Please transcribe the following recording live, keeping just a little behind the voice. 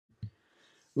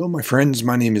Hello, my friends.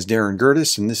 My name is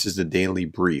Gerdes, and this is the Daily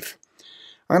Brief.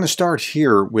 I'm going to start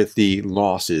here with the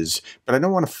losses, but I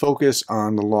don't want to focus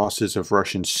on the losses of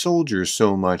Russian soldiers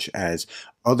so much as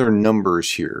other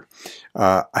numbers here.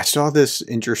 I saw this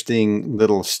interesting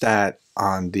little stat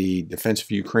on the Defense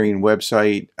of Ukraine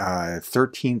website,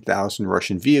 13,000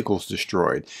 Russian vehicles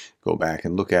destroyed. Go back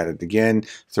and look at it again,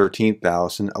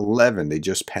 13,011. They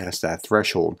just passed that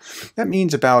threshold. That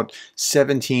means about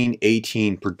 17,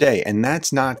 18 per day, and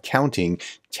that's not counting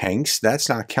tanks, that's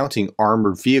not counting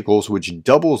armored vehicles, which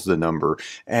doubles the number,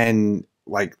 and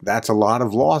that's a lot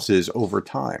of losses over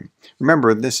time.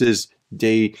 Remember, this is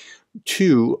day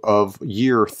 2 of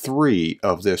year 3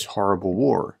 of this horrible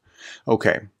war.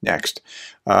 Okay, next.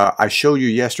 I showed you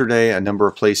yesterday a number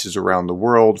of places around the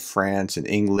world, France and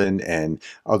England and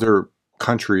other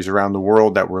countries around the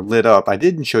world that were lit up. I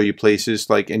didn't show you places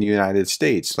like in the United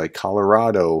States, like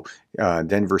Colorado,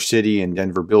 Denver City and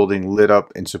Denver building lit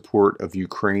up in support of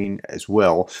Ukraine as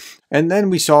well. And then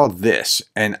we saw this,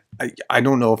 and I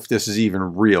don't know if this is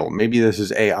even real. Maybe this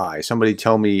is AI. Somebody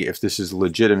tell me if this is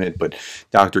legitimate, but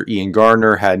Dr. Ian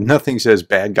Gardner had nothing says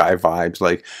bad guy vibes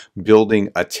like building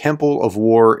a temple of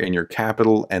war in your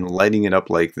capital and lighting it up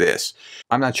like this.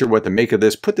 I'm not sure what to make of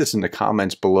this. Put this in the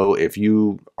comments below if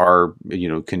you are,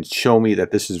 can show me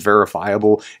that this is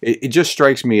verifiable. It just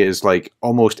strikes me as like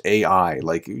almost AI,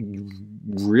 like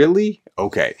really?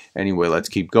 Okay, anyway, let's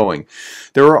keep going.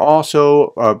 There are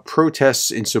also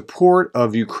protests in support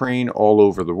of Ukraine all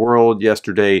over the world.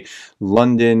 Yesterday,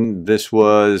 London, this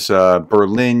was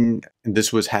Berlin,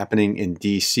 this was happening in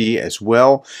DC as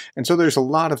well. And so there's a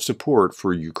lot of support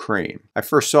for Ukraine. I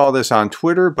first saw this on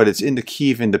Twitter, but it's in the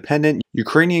Kyiv Independent.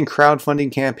 Ukrainian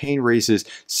crowdfunding campaign raises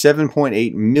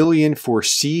 7.8 million for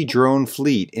sea drone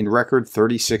fleet in record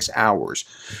 36 hours.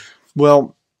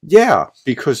 Well, yeah,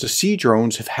 because the sea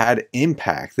drones have had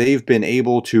impact. They've been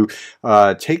able to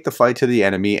take the fight to the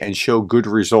enemy and show good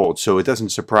results. So it doesn't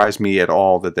surprise me at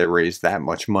all that they raised that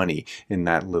much money in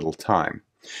that little time.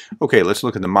 Okay, let's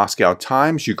look at the Moscow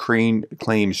Times. Ukraine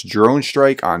claims drone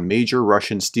strike on major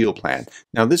Russian steel plant.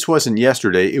 Now, this wasn't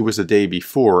yesterday, it was the day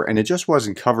before, and it just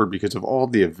wasn't covered because of all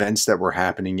the events that were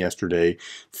happening yesterday,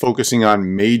 focusing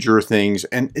on major things.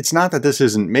 And it's not that this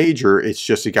isn't major, it's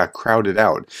just it got crowded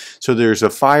out. So there's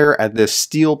a fire at this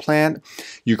steel plant.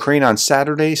 Ukraine on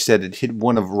Saturday said it hit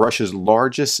one of Russia's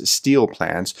largest steel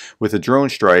plants with a drone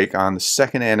strike on the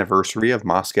second anniversary of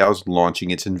Moscow's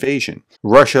launching its invasion.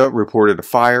 Russia reported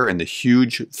a fire in the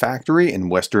huge factory in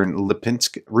western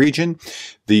Lipinsk region.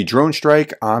 The drone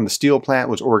strike on the steel plant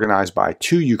was organized by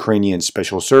 2 Ukrainian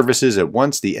special services at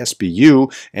once, the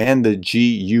SBU and the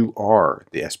GUR.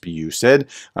 The SBU said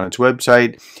on its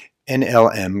website,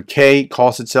 NLMK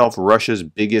calls itself Russia's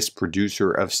biggest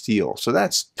producer of steel. So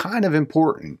that's kind of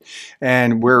important.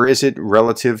 And where is it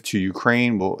relative to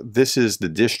Ukraine? Well, this is the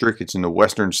district. It's in the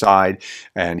western side.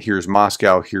 And here's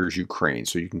Moscow, here's Ukraine.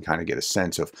 So you can kind of get a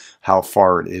sense of how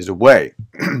far it is away.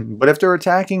 But if they're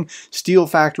attacking steel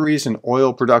factories and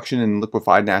oil production and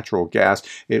liquefied natural gas,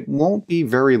 it won't be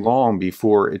very long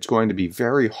before it's going to be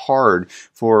very hard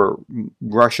for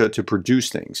Russia to produce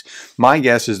things. My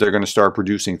guess is they're going to start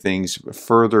producing things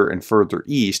further and further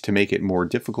east to make it more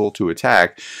difficult to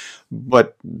attack,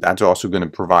 but that's also going to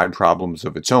provide problems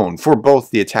of its own for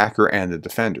both the attacker and the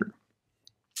defender.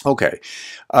 Okay,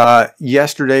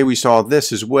 yesterday we saw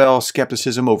this as well,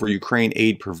 skepticism over Ukraine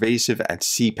aid pervasive at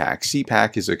CPAC.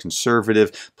 CPAC is a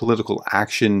conservative political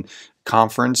action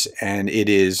conference, and it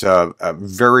is a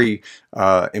very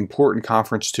important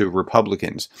conference to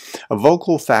Republicans. A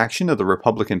vocal faction of the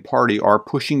Republican Party are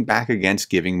pushing back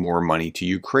against giving more money to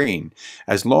Ukraine,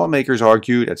 as lawmakers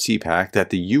argued at CPAC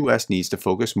that the U.S. needs to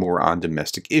focus more on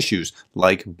domestic issues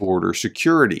like border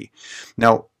security.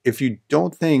 Now, if you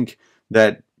don't think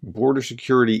that border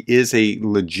security is a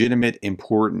legitimate,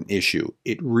 important issue,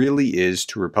 it really is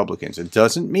to Republicans. It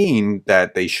doesn't mean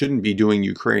that they shouldn't be doing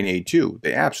Ukraine aid too.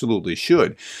 They absolutely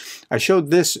should. I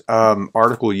showed this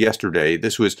article yesterday.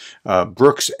 This was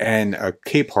Brooks and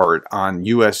Capehart on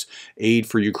U.S. aid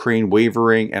for Ukraine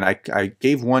wavering, and I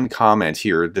gave one comment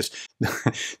here. This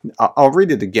I'll read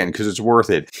it again because it's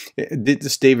worth it.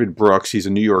 This David Brooks, he's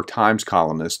a New York Times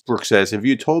columnist. Brooks says, "If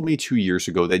you told me 2 years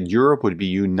ago that Europe would be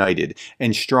united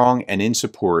and strong and in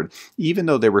support, even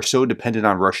though they were so dependent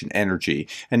on Russian energy,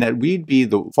 and that we'd be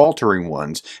the faltering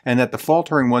ones, and that the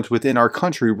faltering ones within our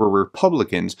country were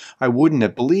Republicans, I wouldn't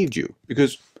have believed you,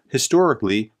 because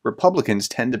historically, Republicans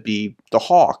tend to be the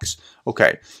hawks."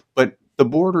 Okay, but The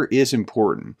border is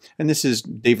important. And this is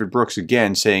David Brooks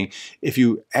again saying, if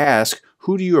you ask,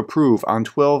 who do you approve on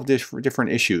 12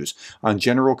 different issues? On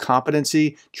general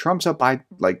competency, Trump's up by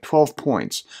like 12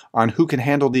 points. On who can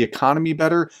handle the economy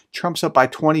better, Trump's up by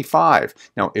 25.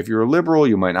 Now, if you're a liberal,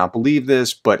 you might not believe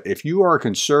this, but if you are a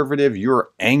conservative, you're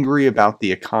angry about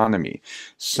the economy.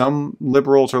 Some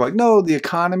liberals are like, no, the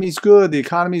economy's good, the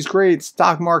economy's great,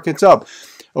 stock market's up.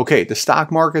 Okay, the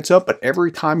stock market's up, but every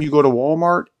time you go to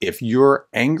Walmart, if you're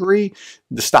angry,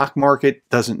 the stock market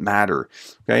doesn't matter.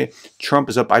 Okay, Trump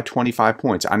is up by 25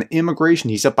 points. On immigration,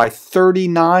 he's up by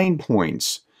 39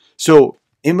 points. So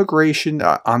immigration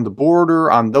on the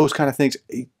border, on those kind of things,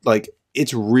 like,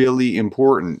 it's really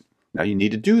important. Now, you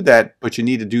need to do that, but you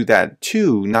need to do that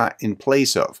too, not in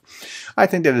place of. I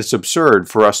think that it's absurd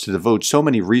for us to devote so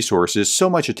many resources, so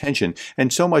much attention,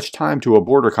 and so much time to a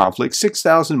border conflict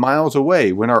 6,000 miles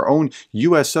away when our own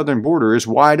U.S. southern border is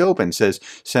wide open, says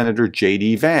Senator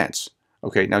J.D. Vance.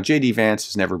 Okay, now J.D. Vance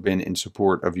has never been in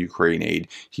support of Ukraine aid.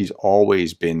 He's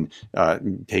always been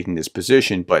taking this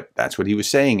position, but that's what he was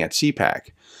saying at CPAC.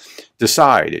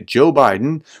 Decide, Joe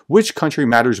Biden, which country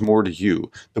matters more to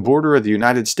you, the border of the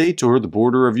United States or the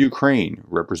border of Ukraine?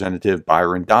 Representative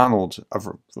Byron Donalds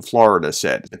of Florida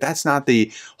said. But that's not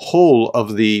the whole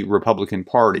of the Republican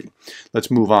Party. Let's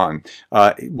move on.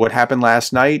 What happened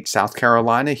last night, South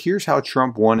Carolina? Here's how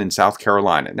Trump won in South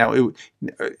Carolina. Now,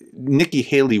 Nikki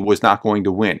Haley was not going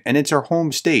to win, and it's her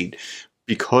home state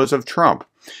because of Trump.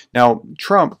 Now,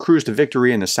 Trump cruised to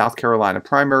victory in the South Carolina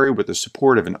primary with the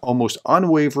support of an almost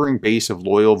unwavering base of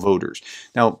loyal voters.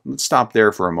 Now, let's stop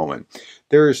there for a moment.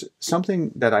 There's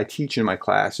something that I teach in my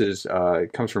classes.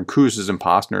 It comes from Cruz and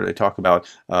Posner. They talk about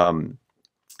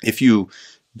if you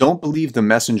don't believe the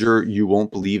messenger, you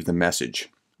won't believe the message.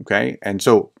 Okay? And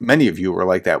so many of you are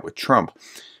like that with Trump.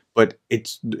 But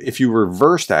if you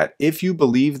reverse that, if you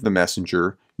believe the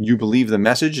messenger, you believe the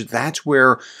message, that's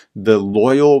where the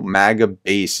loyal MAGA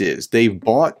base is. They've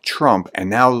bought Trump, and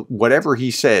now whatever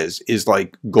he says is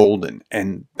like golden,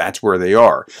 and that's where they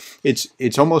are.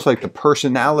 It's almost like the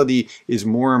personality is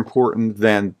more important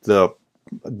than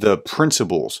the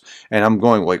principles. And I'm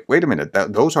going like, wait a minute,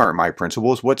 those aren't my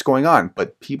principles. What's going on?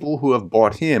 But people who have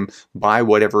bought him buy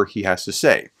whatever he has to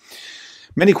say.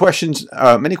 Many question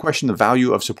the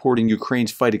value of supporting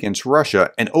Ukraine's fight against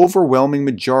Russia, and overwhelming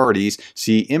majorities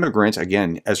see immigrants,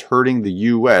 again, as hurting the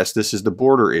U.S., this is the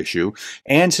border issue,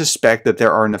 and suspect that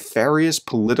there are nefarious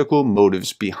political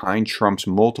motives behind Trump's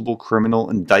multiple criminal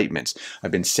indictments.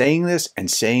 I've been saying this and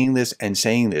saying this and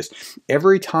saying this.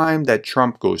 Every time that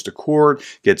Trump goes to court,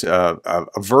 gets a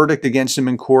verdict against him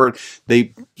in court,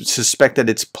 they suspect that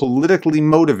it's politically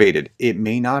motivated. It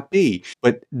may not be,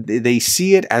 but they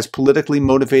see it as politically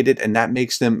motivated, and that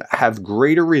makes them have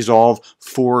greater resolve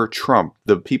for Trump,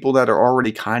 the people that are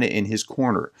already kind of in his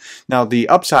corner. Now, the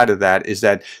upside of that is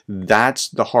that that's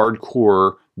the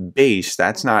hardcore base.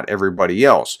 That's not everybody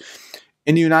else.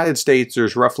 In the United States,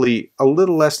 there's roughly a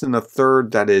little less than a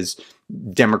third that is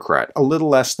Democrat, a little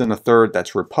less than a third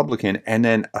that's Republican, and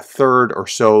then a third or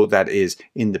so that is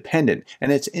independent.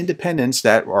 And it's independents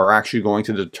that are actually going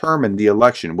to determine the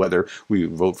election, whether we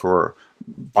vote for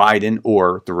Biden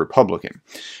or the Republican.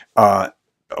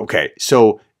 Okay,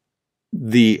 so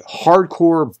the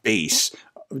hardcore base,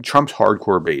 Trump's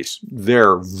hardcore base,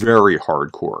 they're very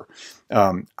hardcore.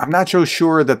 I'm not so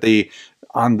sure that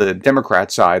on the Democrat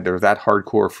side, they're that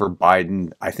hardcore for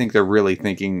Biden. I think they're really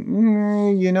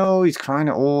thinking, you know, he's kind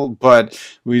of old, but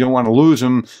we don't want to lose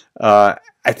him.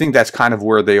 I think that's kind of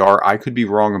where they are. I could be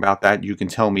wrong about that. You can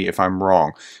tell me if I'm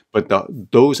wrong. But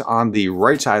those on the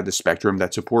right side of the spectrum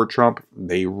that support Trump,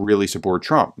 they really support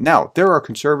Trump. Now, there are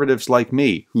conservatives like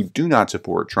me who do not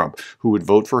support Trump, who would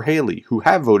vote for Haley, who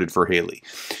have voted for Haley.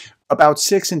 About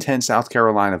 6 in 10 South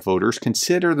Carolina voters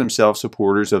consider themselves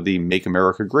supporters of the Make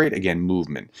America Great Again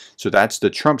movement. So that's the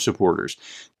Trump supporters.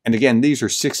 And again, these are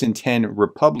 6 in 10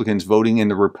 Republicans voting in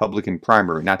the Republican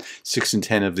primary, not 6 in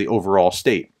 10 of the overall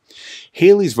state.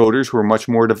 Haley's voters were much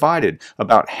more divided.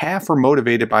 About half are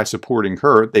motivated by supporting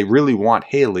her. They really want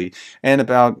Haley. And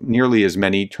about nearly as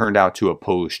many turned out to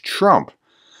oppose Trump.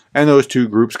 And those two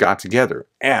groups got together.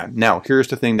 And now, here's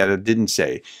the thing that it didn't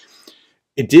say.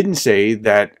 It didn't say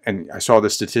that, and I saw the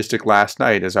statistic last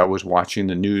night as I was watching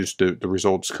the news, the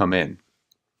results come in.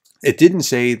 It didn't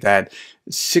say that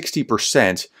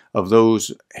 60% of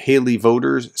those Haley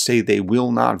voters say they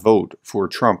will not vote for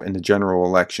Trump in the general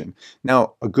election.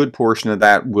 Now, a good portion of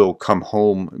that will come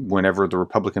home whenever the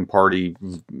Republican Party,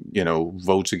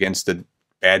 votes against the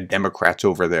bad Democrats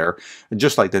over there,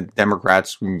 just like the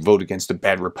Democrats vote against the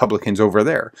bad Republicans over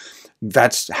there.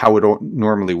 That's how it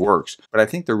normally works. But I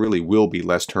think there really will be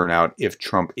less turnout if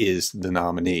Trump is the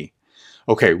nominee.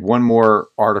 Okay, one more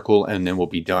article and then we'll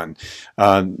be done.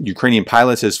 Ukrainian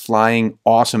pilot says flying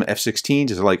awesome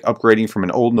F-16s is like upgrading from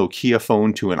an old Nokia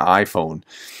phone to an iPhone.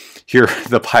 Here,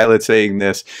 the pilot saying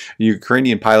this.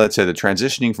 Ukrainian pilot said that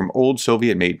transitioning from old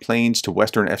Soviet-made planes to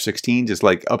Western F-16s is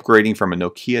like upgrading from a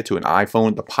Nokia to an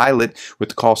iPhone. The pilot, with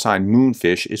the call sign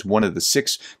Moonfish, is one of the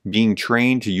 6 being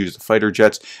trained to use the fighter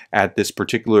jets at this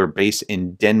particular base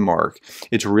in Denmark.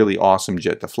 It's a really awesome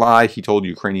jet to fly, he told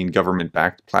Ukrainian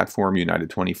government-backed platform United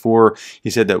 24. He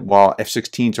said that while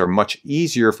F-16s are much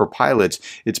easier for pilots,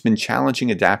 it's been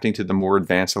challenging adapting to the more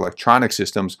advanced electronic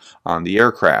systems on the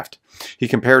aircraft. He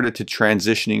compared it to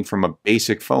transitioning from a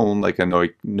basic phone like a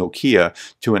Nokia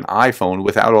to an iPhone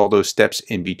without all those steps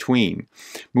in between.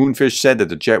 Moonfish said that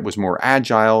the jet was more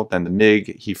agile than the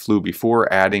MiG he flew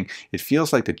before, adding, "It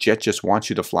feels like the jet just wants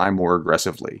you to fly more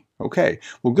aggressively." Okay,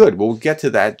 well good. We'll get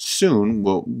to that soon.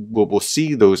 We'll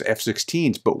see those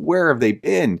F-16s, but where have they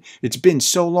been? It's been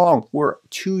so long. We're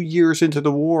 2 years into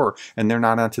the war and they're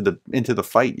not into the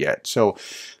fight yet. So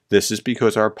this is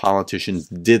because our politicians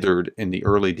dithered in the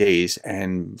early days,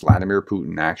 and Vladimir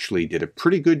Putin actually did a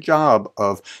pretty good job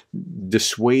of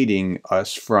dissuading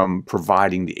us from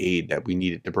providing the aid that we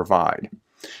needed to provide.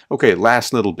 Okay,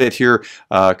 last little bit here.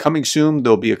 Coming soon,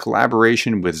 there'll be a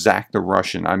collaboration with Zach the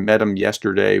Russian. I met him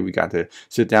yesterday. We got to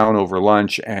sit down over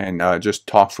lunch and just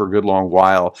talk for a good long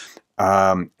while.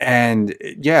 And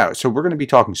yeah, so we're going to be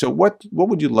talking. So what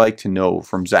would you like to know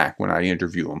from Zach when I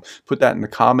interview him? Put that in the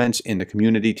comments in the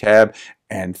community tab.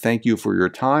 And thank you for your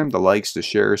time, the likes, the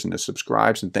shares, and the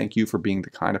subscribes. And thank you for being the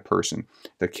kind of person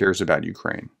that cares about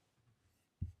Ukraine.